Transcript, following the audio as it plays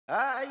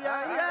Ay,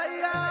 ay,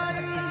 ay,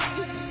 ay.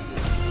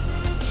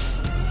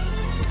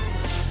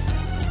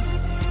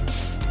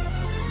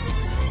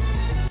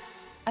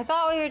 I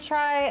thought we would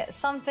try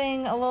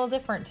something a little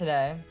different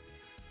today.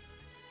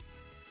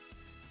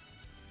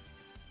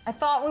 I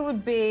thought we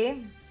would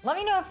be... Let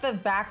me know if the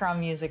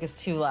background music is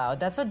too loud.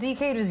 That's what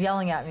DK was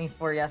yelling at me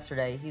for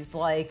yesterday. He's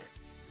like,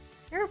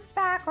 your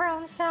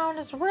background sound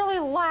is really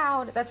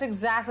loud. That's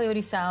exactly what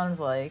he sounds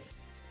like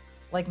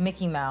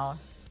Mickey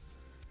Mouse.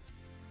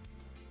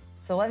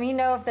 So let me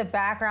know if the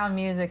background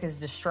music is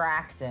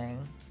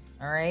distracting,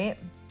 all right?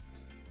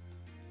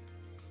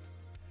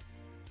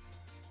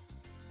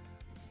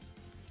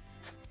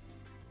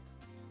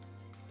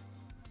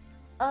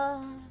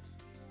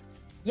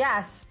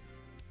 Yes.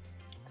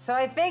 So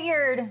I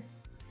figured,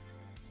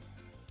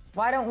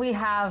 why don't we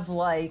have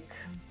like...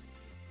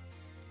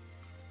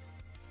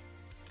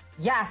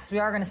 Yes, we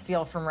are gonna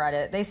steal from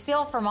Reddit. They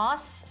steal from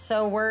us,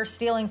 so we're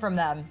stealing from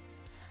them.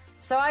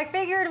 So I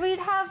figured we'd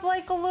have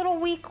like a little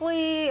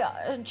weekly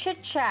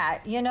chit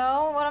chat, you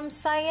know what I'm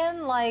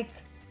saying? Like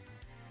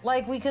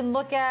we can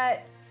look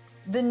at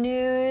the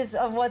news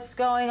of what's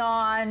going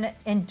on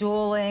in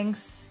Duel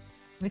Links.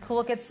 We could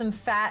look at some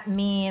fat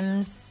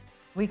memes.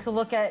 We could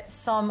look at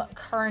some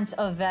current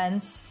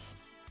events,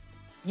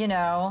 you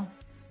know,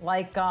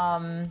 like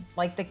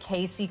the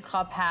Casey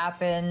Cup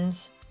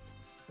happened.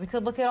 We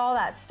could look at all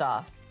that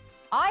stuff.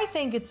 I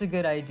think it's a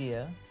good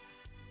idea.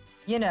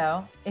 You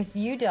know, if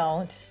you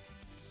don't,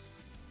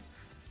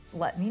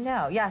 let me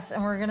know. Yes,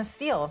 and we're gonna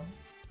steal.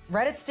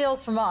 Reddit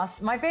steals from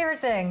us. My favorite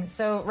thing,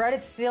 so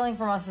Reddit stealing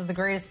from us is the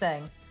greatest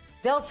thing.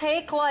 They'll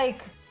take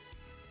like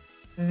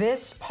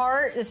this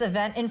part, this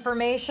event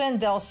information,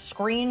 they'll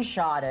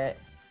screenshot it.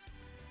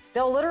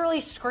 They'll literally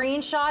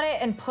screenshot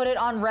it and put it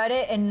on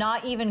Reddit and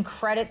not even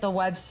credit the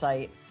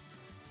website.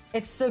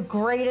 It's the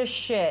greatest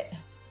shit.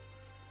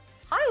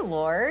 Hi,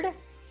 Lord.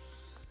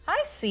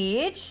 Hi,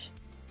 Siege.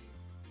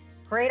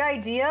 Great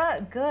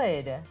idea?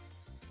 Good.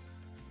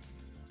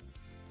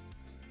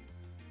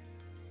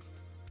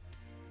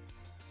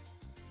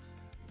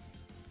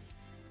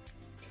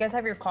 Do you guys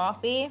have your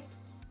coffee?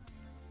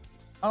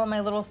 Oh,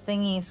 my little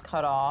thingy's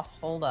cut off.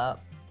 Hold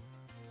up.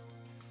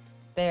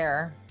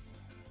 There.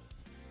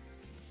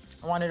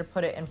 I wanted to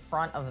put it in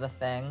front of the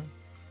thing.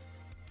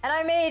 And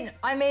I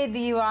made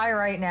the UI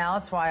right now.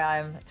 That's why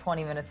I'm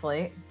 20 minutes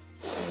late.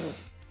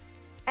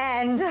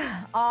 And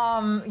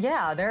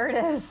yeah, there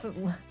it is.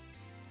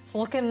 It's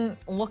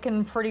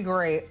looking pretty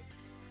great.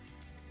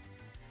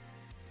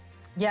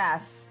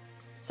 Yes.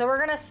 So we're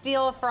gonna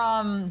steal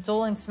from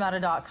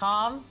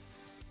duelinksmeta.com,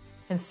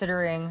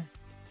 considering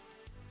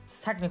it's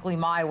technically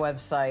my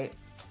website.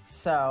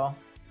 So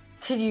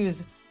could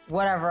use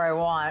whatever I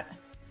want.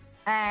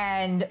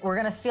 And we're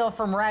gonna steal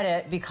from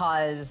Reddit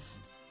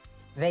because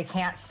they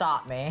can't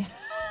stop me.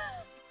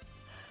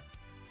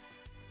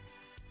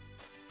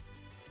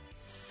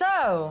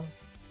 So,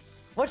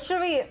 what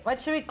should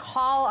we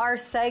call our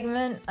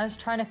segment? I was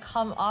trying to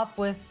come up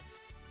with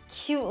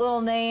cute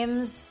little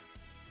names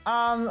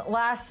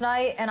last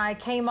night, and I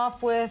came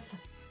up with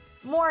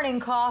morning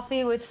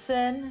coffee with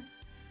Sin.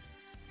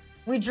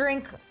 We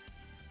drink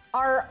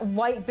our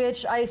white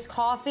bitch iced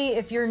coffee.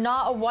 If you're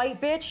not a white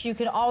bitch, you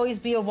can always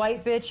be a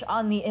white bitch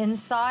on the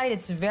inside.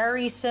 It's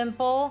very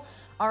simple,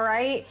 all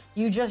right?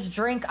 You just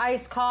drink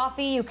iced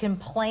coffee. You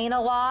complain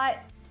a lot,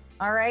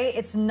 all right?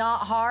 It's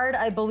not hard.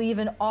 I believe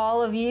in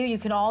all of you. You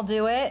can all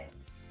do it.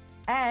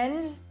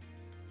 And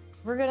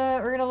we're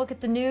gonna look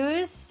at the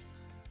news.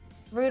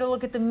 We're gonna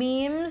look at the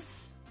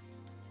memes.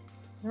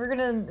 We're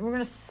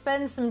gonna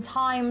spend some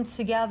time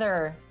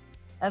together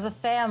as a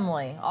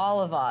family, all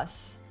of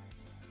us.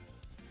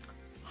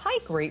 Hi,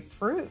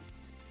 grapefruit.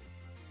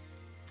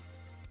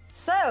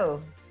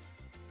 So,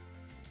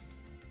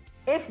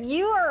 if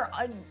you are,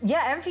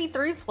 yeah,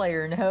 MP3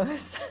 player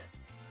knows.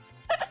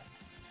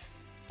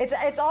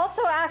 It's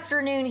also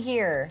afternoon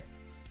here,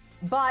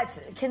 but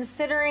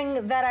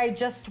considering that I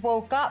just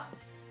woke up,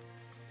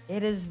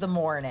 it is the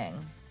morning,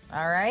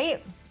 all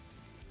right?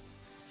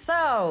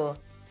 So,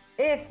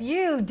 if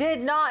you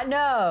did not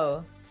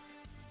know,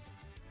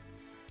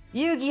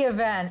 Yugioh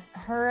event,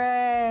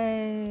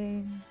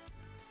 hooray.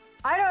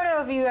 I don't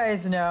know if you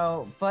guys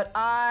know, but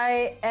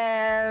I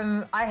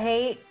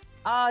hate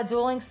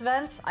Duel Links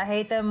events. I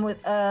hate them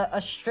with a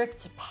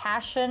strict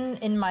passion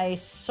in my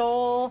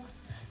soul.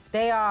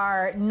 They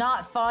are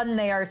not fun,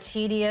 they are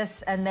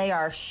tedious, and they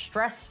are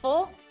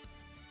stressful.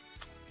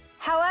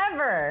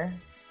 However,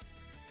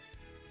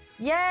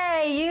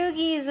 yay,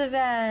 Yugi's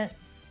event.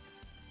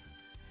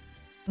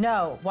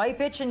 No, White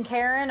Bitch and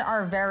Karen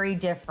are very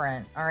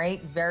different, all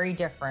right? Very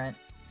different.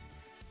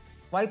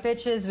 White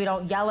bitches, we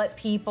don't yell at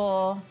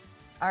people.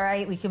 All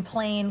right, we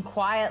complain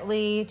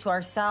quietly to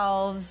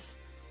ourselves.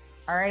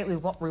 All right, we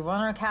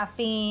run our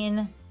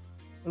caffeine.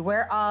 We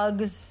wear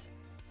Uggs.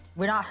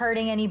 We're not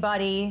hurting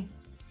anybody.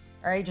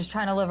 All right, just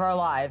trying to live our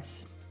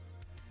lives.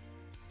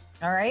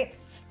 All right.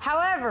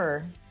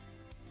 However,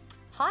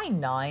 hi,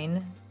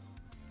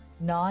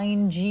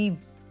 9G,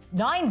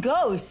 9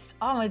 Ghost.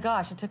 Oh my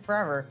gosh, it took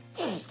forever.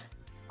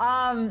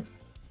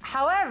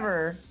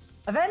 However,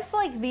 events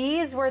like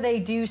these where they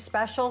do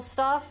special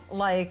stuff,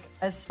 like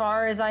as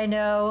far as I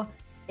know,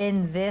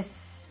 in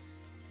this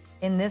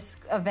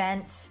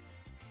event,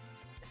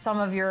 some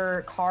of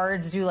your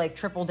cards do like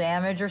triple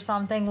damage or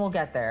something. We'll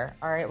get there.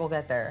 All right, we'll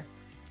get there.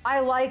 I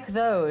like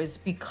those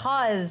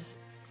because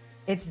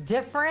it's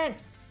different.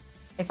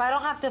 If I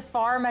don't have to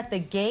farm at the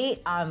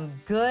gate,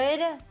 I'm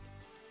good.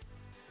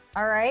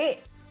 All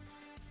right.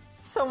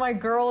 So my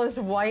girl is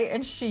white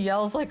and she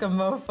yells like a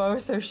mofo,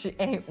 so she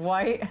ain't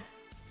white.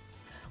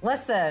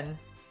 Listen,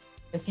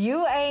 if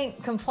you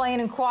ain't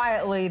complaining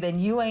quietly, then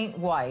you ain't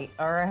white,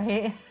 all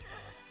right?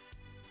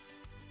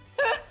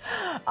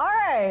 All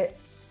right.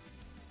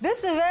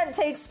 This event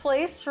takes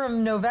place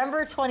from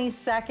November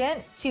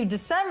 22nd to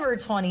December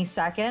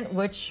 22nd,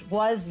 which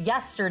was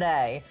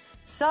yesterday.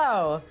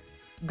 So,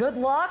 good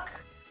luck.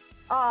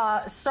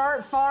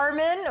 Start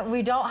farming.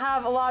 We don't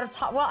have a lot of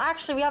time. Well,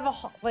 actually, we have a...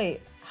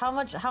 Wait, how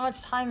much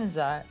time is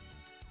that?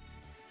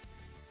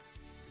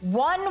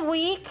 1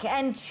 week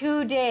and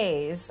 2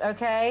 days,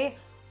 okay?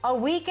 A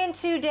week and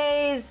 2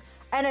 days,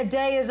 and a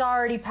day is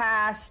already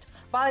passed.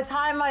 By the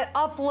time I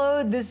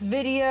upload this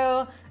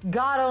video,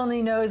 God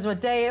only knows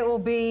what day it will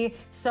be,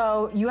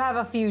 so you have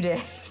a few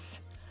days.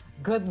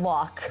 Good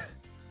luck.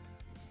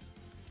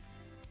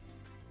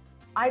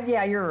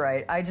 Yeah, you're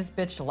right. I just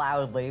bitched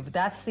loudly, but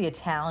that's the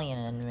Italian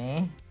in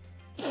me.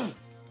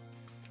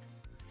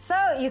 So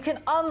you can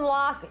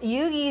unlock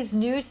Yugi's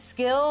new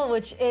skill,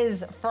 which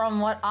is, from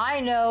what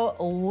I know,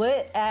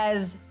 lit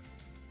as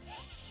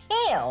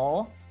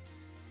hell.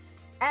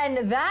 And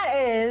that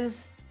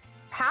is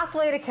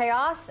Pathway to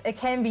Chaos. It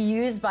can be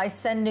used by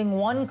sending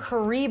one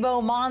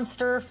Karibo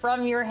monster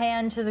from your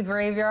hand to the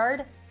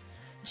graveyard.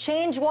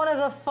 Change one of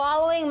the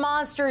following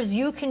monsters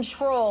you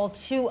control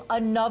to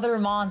another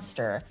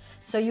monster.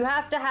 So you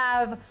have to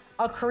have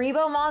a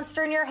Karibo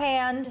monster in your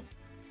hand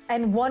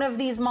and one of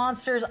these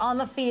monsters on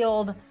the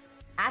field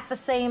at the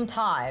same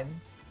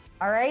time.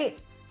 All right?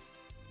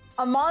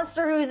 A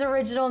monster whose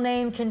original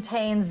name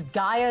contains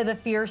Gaia the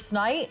Fierce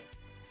Knight,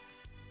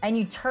 and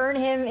you turn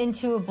him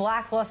into a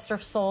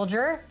Blackluster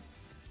Soldier,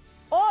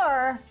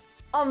 or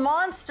a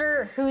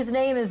monster whose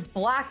name is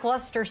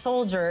Blackluster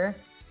Soldier,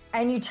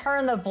 and you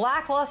turn the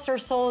Blackluster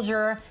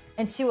Soldier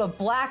into a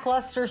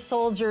Blackluster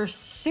Soldier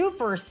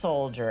Super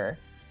Soldier.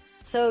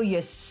 So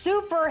you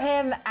super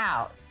him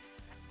out.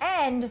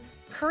 And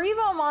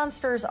Karibo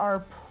monsters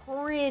are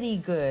pretty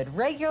good.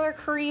 Regular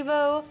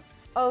Karibo,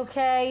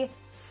 okay.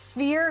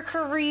 Sphere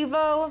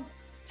Karibo,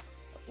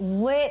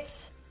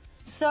 lit.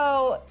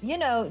 So, you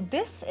know,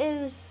 this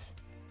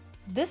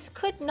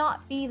could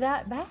not be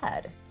that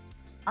bad.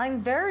 I'm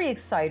very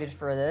excited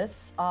for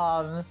this.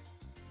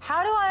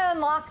 How do I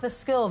unlock the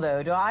skill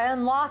though? Do I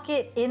unlock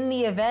it in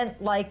the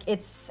event like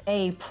it's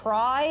a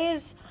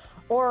prize?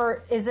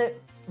 Or is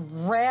it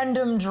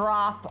random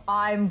drop,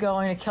 I'm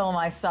going to kill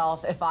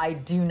myself if I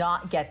do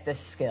not get this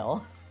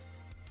skill?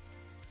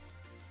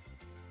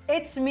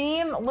 It's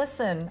meme.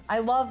 Listen, I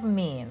love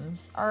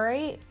memes, all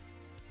right?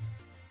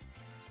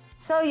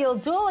 So you'll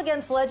duel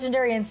against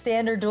legendary and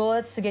standard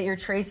duelists to get your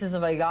traces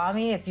of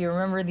Aigami. If you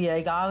remember the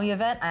Aigami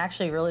event, I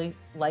actually really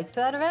liked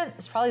that event.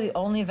 It's probably the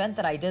only event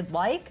that I did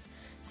like.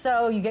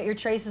 So you get your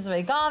traces of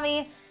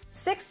Aigami,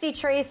 60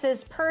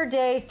 traces per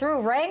day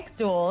through ranked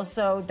duels.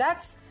 So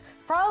that's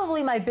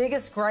probably my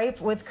biggest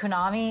gripe with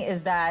Konami,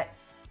 is that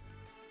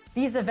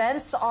these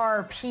events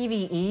are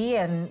PvE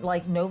and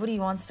like nobody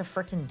wants to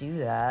frickin' do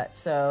that.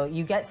 So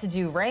you get to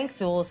do ranked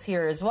duels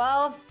here as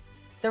well.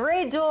 The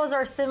raid duels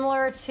are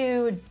similar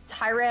to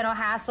Tyranno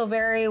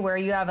Hasselberry, where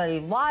you have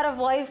a lot of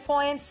life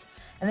points,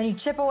 and then you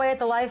chip away at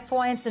the life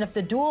points, and if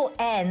the duel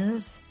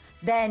ends,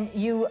 then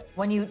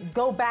when you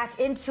go back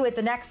into it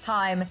the next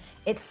time,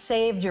 it's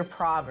saved your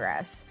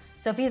progress.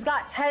 So if he's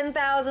got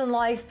 10,000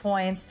 life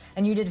points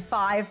and you did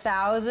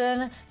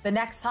 5,000, the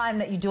next time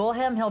that you duel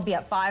him, he'll be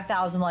at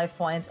 5,000 life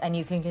points, and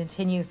you can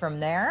continue from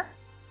there.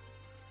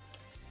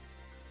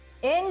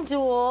 In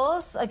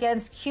duels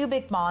against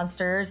cubic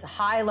monsters,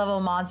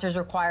 high-level monsters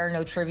require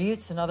no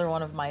tributes, another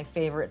one of my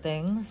favorite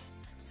things.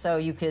 So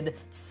you could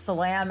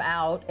slam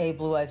out a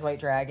Blue Eyes White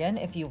Dragon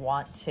if you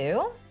want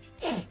to.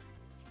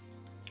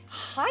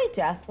 Hi,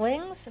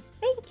 Deathlings.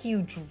 Thank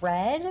you,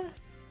 Dread.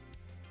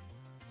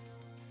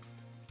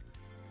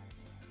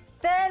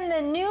 Then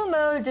the new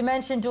mode,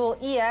 Dimension Duel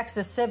EX,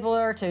 is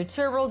similar to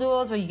Turbo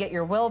Duels, where you get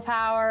your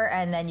willpower,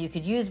 and then you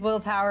could use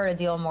willpower to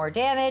deal more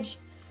damage.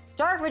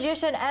 Dark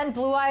Magician and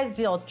Blue Eyes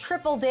deal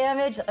triple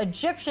damage.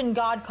 Egyptian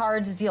God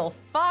cards deal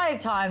 5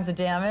 times the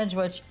damage,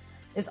 which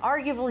is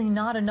arguably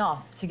not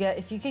enough to get.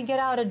 If you can get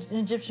out an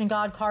Egyptian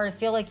God card, I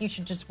feel like you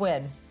should just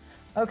win.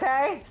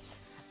 Okay?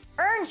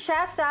 Earn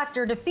chests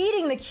after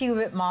defeating the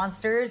cubic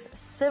monsters,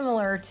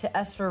 similar to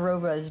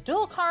Esperova's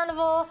Duel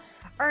Carnival.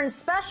 Earn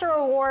special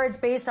rewards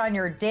based on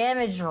your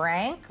damage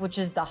rank, which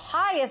is the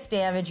highest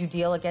damage you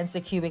deal against a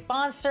cubic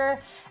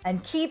monster,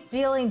 and keep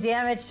dealing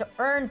damage to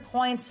earn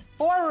points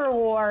for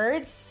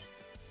rewards.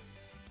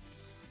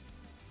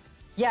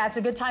 Yeah, it's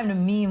a good time to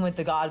meme with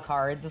the God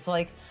cards. It's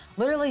like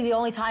literally the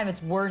only time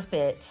it's worth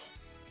it.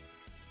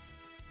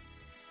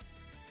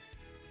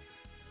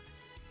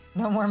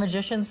 No more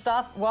magician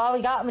stuff? Well,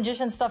 we got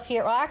magician stuff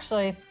here. Well,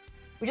 actually,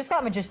 we just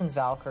got magician's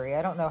Valkyrie.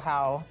 I don't know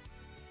how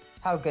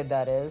good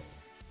that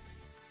is.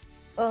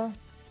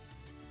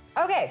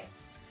 Okay.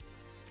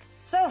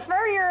 So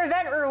for your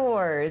event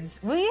rewards,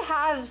 we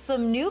have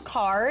some new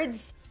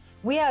cards.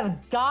 We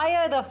have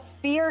Gaia the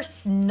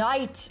Fierce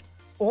Knight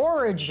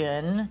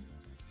Origin,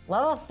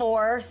 level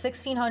 4,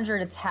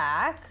 1600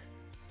 attack.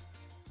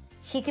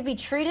 He could be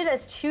treated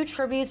as 2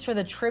 tributes for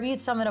the tribute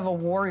summon of a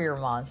warrior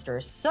monster.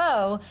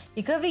 So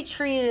he could be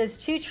treated as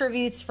 2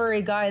 tributes for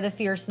a Gaia the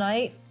Fierce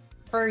Knight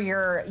for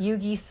your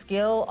Yugi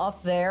skill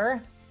up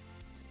there.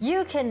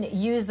 You can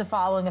use the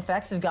following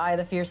effects of Gaia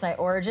the Fierce Knight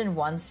Origin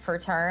once per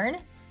turn.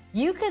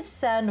 You could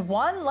send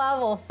 1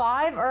 level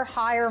 5 or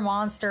higher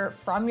monster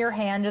from your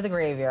hand to the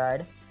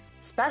graveyard.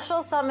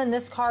 Special summon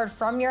this card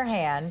from your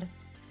hand.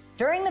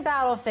 During the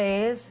battle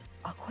phase,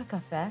 a quick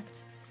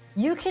effect,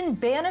 you can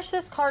banish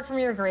this card from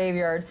your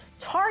graveyard,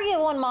 target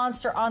 1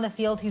 monster on the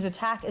field whose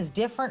attack is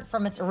different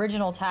from its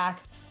original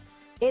attack.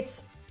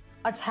 Its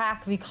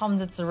attack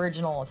becomes its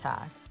original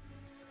attack.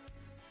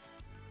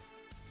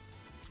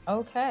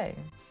 Okay.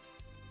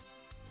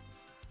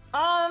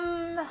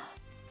 All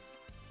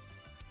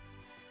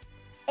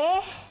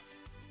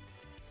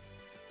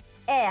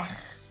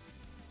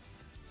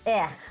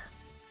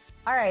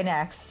right,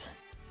 next.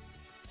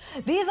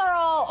 These are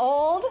all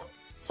old,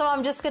 so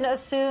I'm just gonna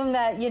assume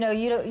that, you know,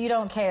 you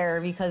don't care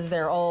because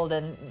they're old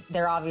and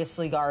they're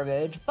obviously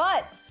garbage.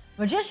 But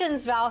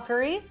Magician's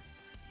Valkyrie,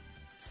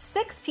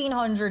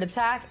 1600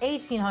 attack,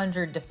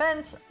 1800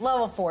 defense,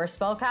 level 4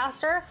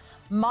 spellcaster.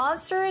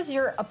 Monsters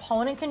your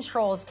opponent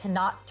controls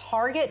cannot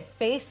target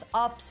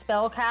face-up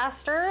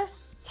spellcaster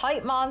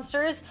type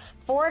monsters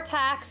for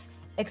attacks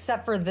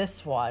except for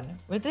this one.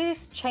 Would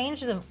these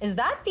change them? Is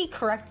that the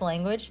correct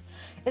language?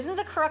 Isn't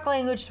the correct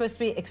language supposed to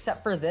be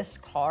except for this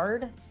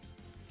card?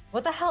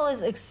 What the hell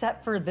is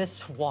except for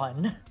this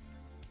one?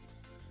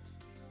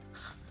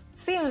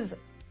 Seems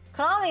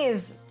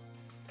Konami's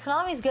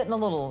getting a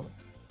little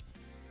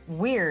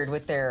weird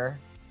with their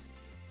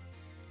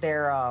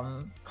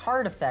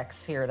card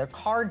effects here, their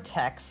card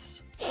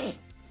text.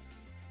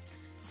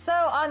 So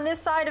on this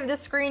side of the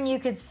screen, you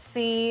could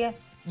see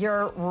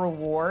your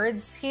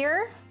rewards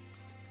here.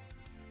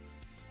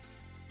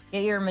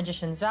 Get your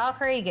Magician's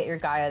Valkyrie, get your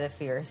Gaia the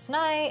Fierce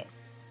Knight.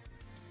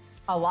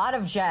 A lot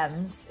of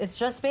gems. It's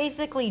just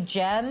basically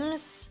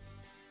gems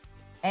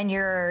and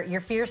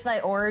your Fierce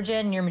Knight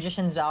Origin, your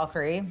Magician's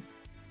Valkyrie.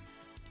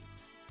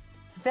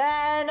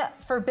 Then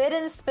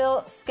Forbidden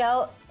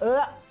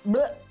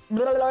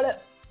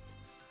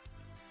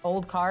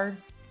old card.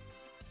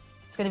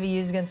 It's gonna be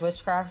used against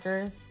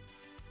witchcrafters.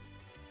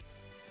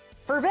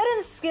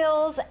 Forbidden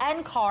skills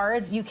and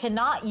cards. You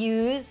cannot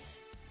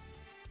use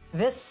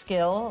this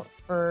skill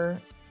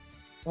for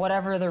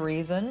whatever the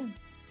reason.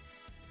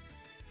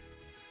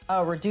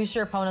 Oh, reduce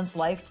your opponent's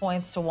life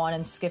points to 1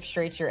 and skip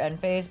straight to your end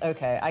phase.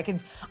 Okay, I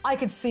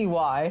could see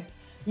why.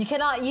 You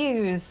cannot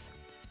use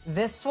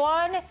this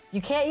one.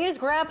 You can't use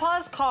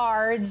Grandpa's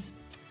cards.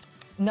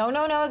 No,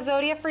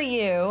 Exodia for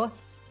you.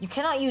 You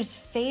cannot use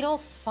Fatal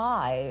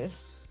 5.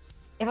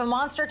 If a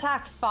monster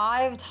attack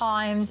 5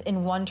 times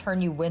in 1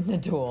 turn, you win the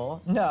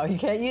duel. No, you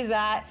can't use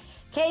that.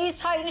 Can't use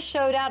Titan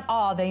Showdown.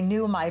 Oh, they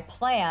knew my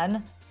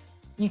plan.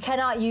 You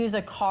cannot use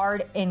a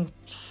card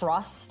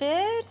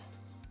Entrusted.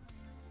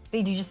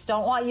 They just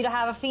don't want you to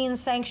have a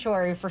Fiend's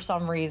Sanctuary for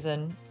some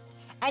reason.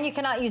 And you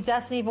cannot use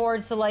Destiny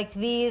boards, so like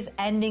these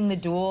ending the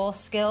duel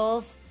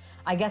skills,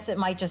 I guess it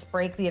might just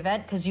break the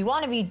event because you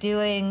want to be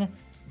doing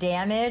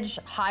damage,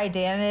 high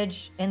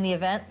damage in the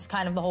event. It's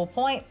kind of the whole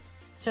point.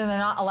 So they're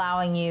not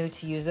allowing you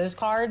to use those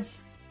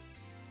cards.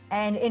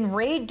 And in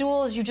raid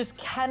duels, you just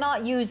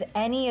cannot use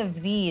any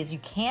of these. You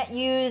can't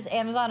use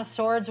Amazon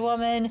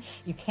Swordswoman.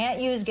 You can't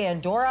use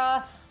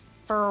Gandora.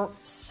 For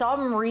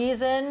some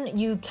reason,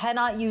 you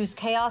cannot use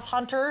Chaos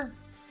Hunter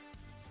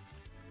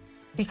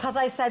because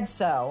I said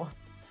so.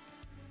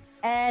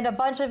 And a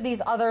bunch of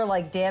these other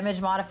like damage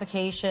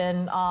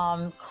modification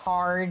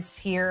cards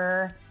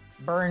here,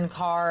 burn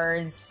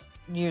cards,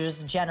 you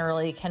just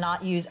generally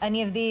cannot use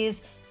any of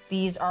these.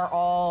 These are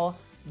all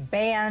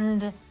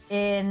banned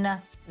in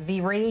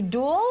the raid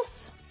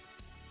duels.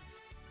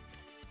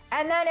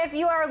 And then if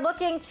you are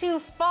looking to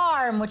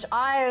farm, which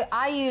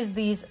I use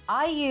these,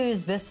 I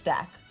use this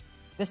deck.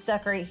 This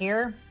deck right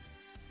here.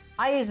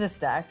 I use this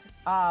deck.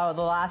 The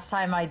last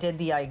time I did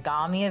the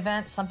Igami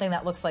event, something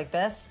that looks like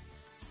this.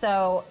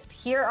 So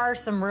here are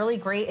some really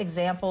great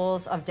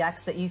examples of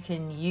decks that you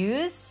can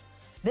use.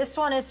 This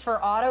one is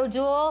for Auto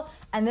Duel,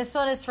 and this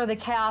one is for the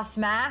Chaos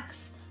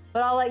Max.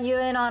 But I'll let you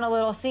in on a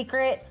little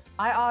secret.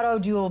 I Auto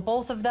Duel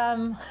both of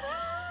them.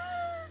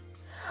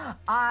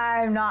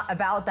 I'm not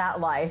about that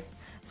life.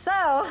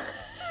 So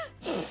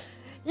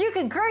you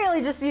could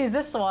greatly just use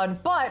this one,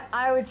 but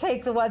I would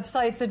take the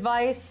website's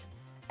advice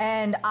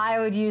and I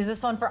would use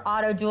this one for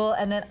Auto Duel,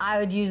 and then I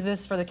would use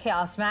this for the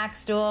Chaos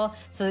Max Duel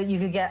so that you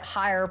could get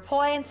higher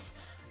points.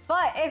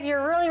 But if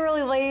you're really,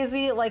 really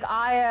lazy like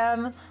I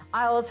am,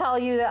 I will tell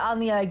you that on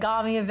the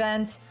Igami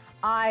event,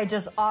 I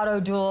just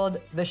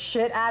auto-dueled the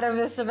shit out of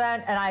this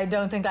event, and I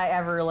don't think I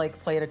ever like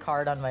played a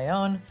card on my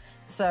own.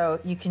 So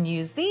you can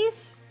use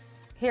these.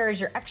 Here is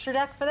your extra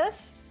deck for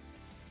this.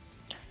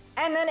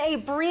 And then a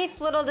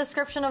brief little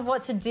description of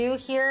what to do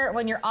here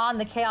when you're on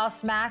the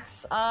Chaos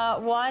Max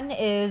one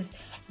is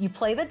you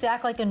play the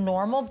deck like a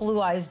normal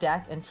Blue Eyes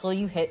deck until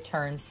you hit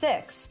turn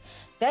 6.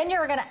 Then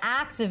you're gonna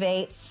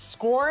activate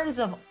Scorns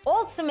of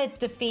Ultimate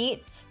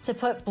Defeat to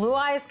put Blue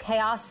Eyes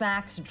Chaos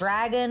Max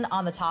Dragon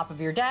on the top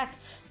of your deck.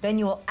 Then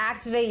you will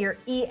activate your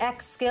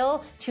EX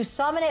skill to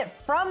summon it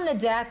from the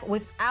deck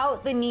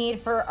without the need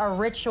for a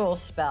ritual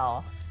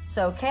spell.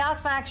 So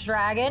Chaos Max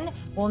Dragon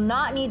will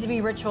not need to be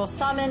ritual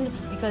summoned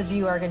because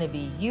you are going to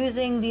be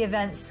using the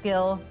event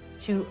skill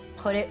to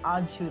put it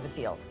onto the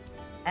field.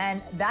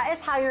 And that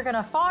is how you're going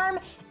to farm.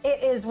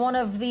 It is one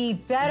of the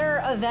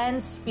better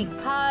events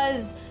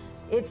because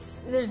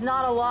there's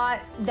not a lot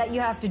that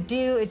you have to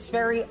do. It's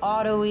very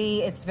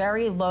auto-y, it's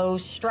very low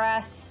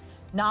stress,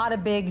 not a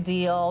big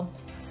deal.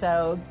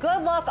 So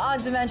good luck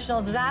on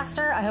Dimensional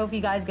Disaster. I hope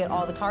you guys get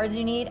all the cards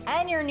you need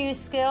and your new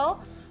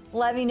skill.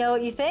 Let me know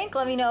what you think.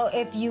 Let me know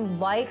if you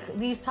like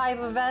these type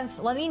of events.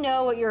 Let me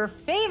know what your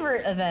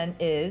favorite event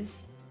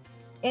is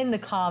in the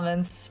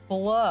comments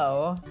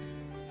below.